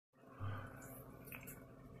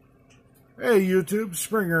Hey YouTube,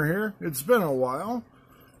 Springer here. It's been a while,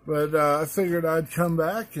 but I figured I'd come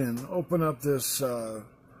back and open up this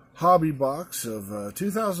hobby box of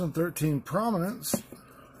 2013 Prominence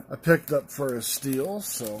I picked up for a steal,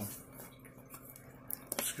 so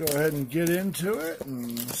let's go ahead and get into it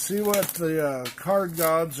and see what the card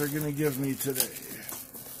gods are going to give me today.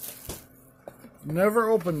 Never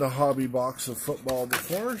opened a hobby box of football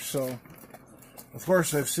before, so of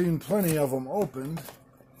course I've seen plenty of them opened.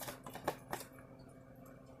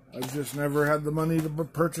 I've just never had the money to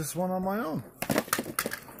purchase one on my own.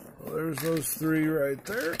 Well, there's those three right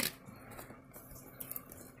there.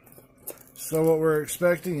 So what we're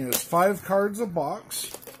expecting is 5 cards a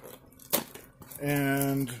box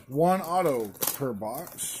and 1 auto per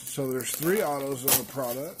box. So there's 3 autos in the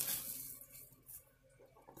product.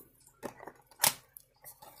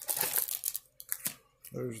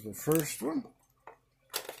 There's the first one.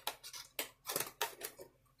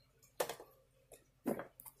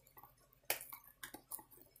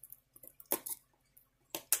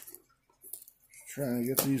 Trying to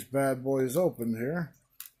get these bad boys open here.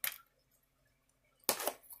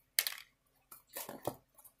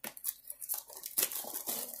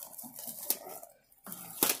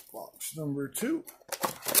 Box number 2,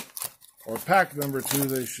 or pack number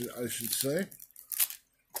 2, I should say.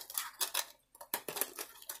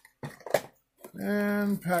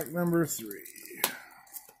 And pack number 3.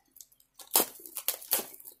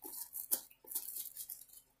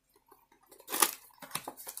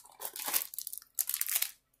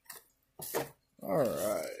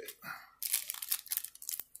 Alright.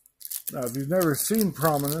 Now, if you've never seen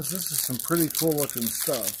Prominence, this is some pretty cool looking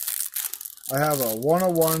stuff. I have a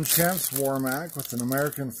 101 Chance Warmack with an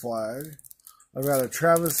American flag. I've got a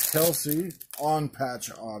Travis Kelce on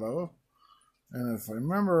patch auto. And if I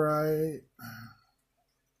remember right,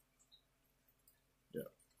 yeah,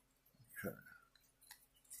 okay.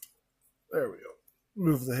 There we go.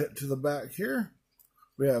 Move the hit to the back here.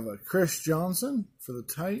 We have a Chris Johnson for the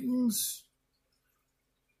Titans.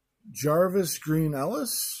 Jarvis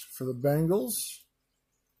Green-Ellis for the Bengals.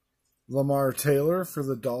 Lamar Taylor for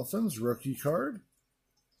the Dolphins, rookie card.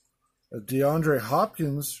 A DeAndre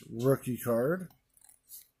Hopkins rookie card.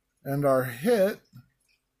 And our hit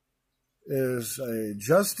is a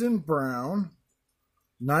Justin Brown,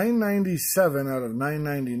 997 out of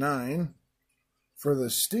 999 for the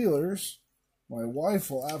Steelers. My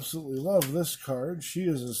wife will absolutely love this card.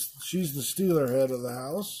 She's the Steeler head of the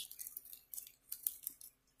house.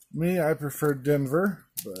 Me, I prefer Denver,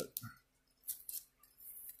 but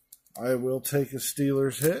I will take a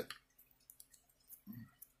Steelers hit.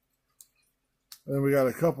 Then we got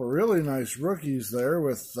a couple really nice rookies there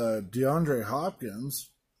with DeAndre Hopkins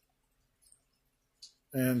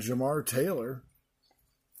and Jamar Taylor.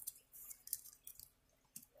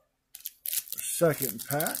 Second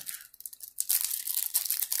pack.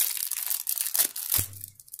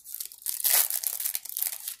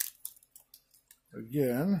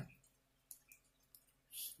 Again,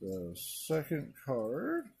 the second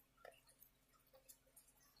card.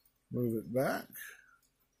 Move it back.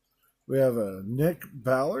 We have a Nick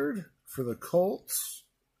Ballard for the Colts.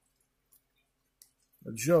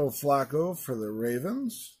 A Joe Flacco for the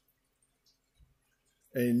Ravens.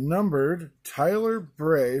 A numbered Tyler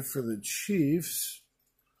Bray for the Chiefs.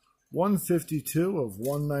 152 of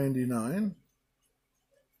 199.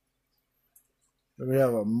 Then we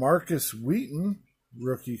have a Marcus Wheaton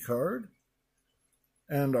rookie card.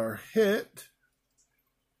 And our hit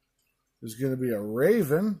is going to be a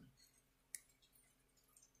Raven.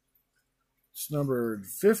 It's numbered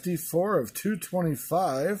 54 of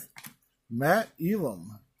 225. Matt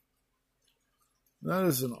Elam. That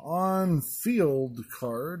is an on-field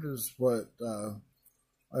card, is what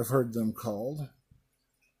I've heard them called.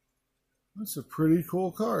 That's a pretty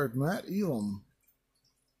cool card, Matt Elam.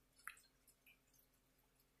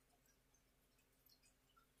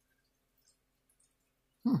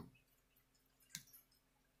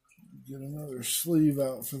 Get another sleeve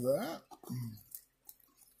out for that.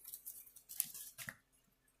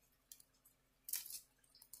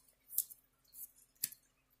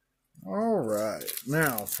 All right,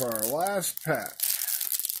 now for our last pack.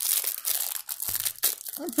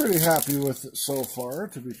 I'm pretty happy with it so far,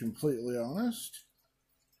 to be completely honest.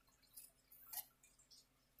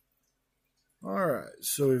 All right,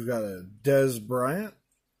 so we've got a Dez Bryant,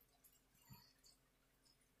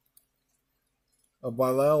 a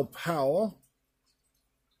Bilal Powell,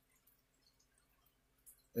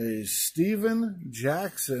 a Steven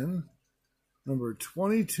Jackson, number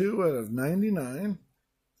 22 out of 99,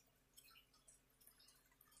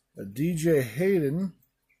 a DJ Hayden,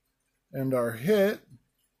 and our hit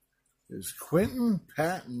is Quentin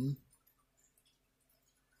Patton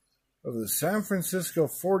of the San Francisco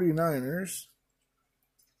 49ers.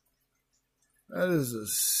 That is a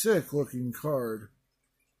sick looking card.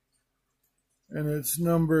 And it's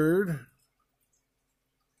numbered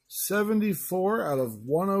 74 out of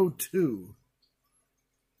 102.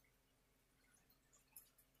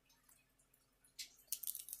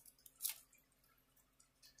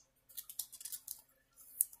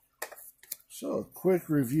 So a quick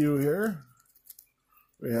review here.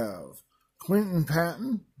 We have Quentin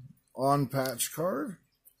Patton on patch card.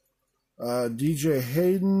 DJ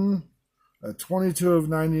Hayden, 22 of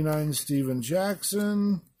 99 Steven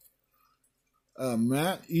Jackson.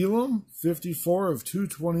 Matt Elam, 54 of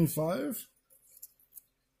 225.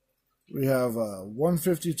 We have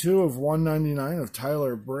 152 of 199 of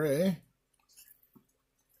Tyler Bray.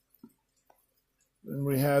 Then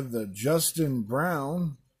we had the Justin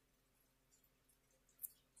Brown.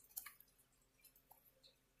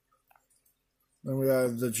 Then we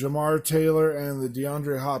have the Jamar Taylor and the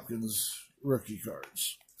DeAndre Hopkins rookie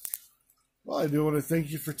cards. Well, I do want to thank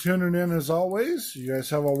you for tuning in as always. You guys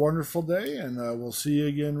have a wonderful day, and we'll see you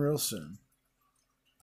again real soon.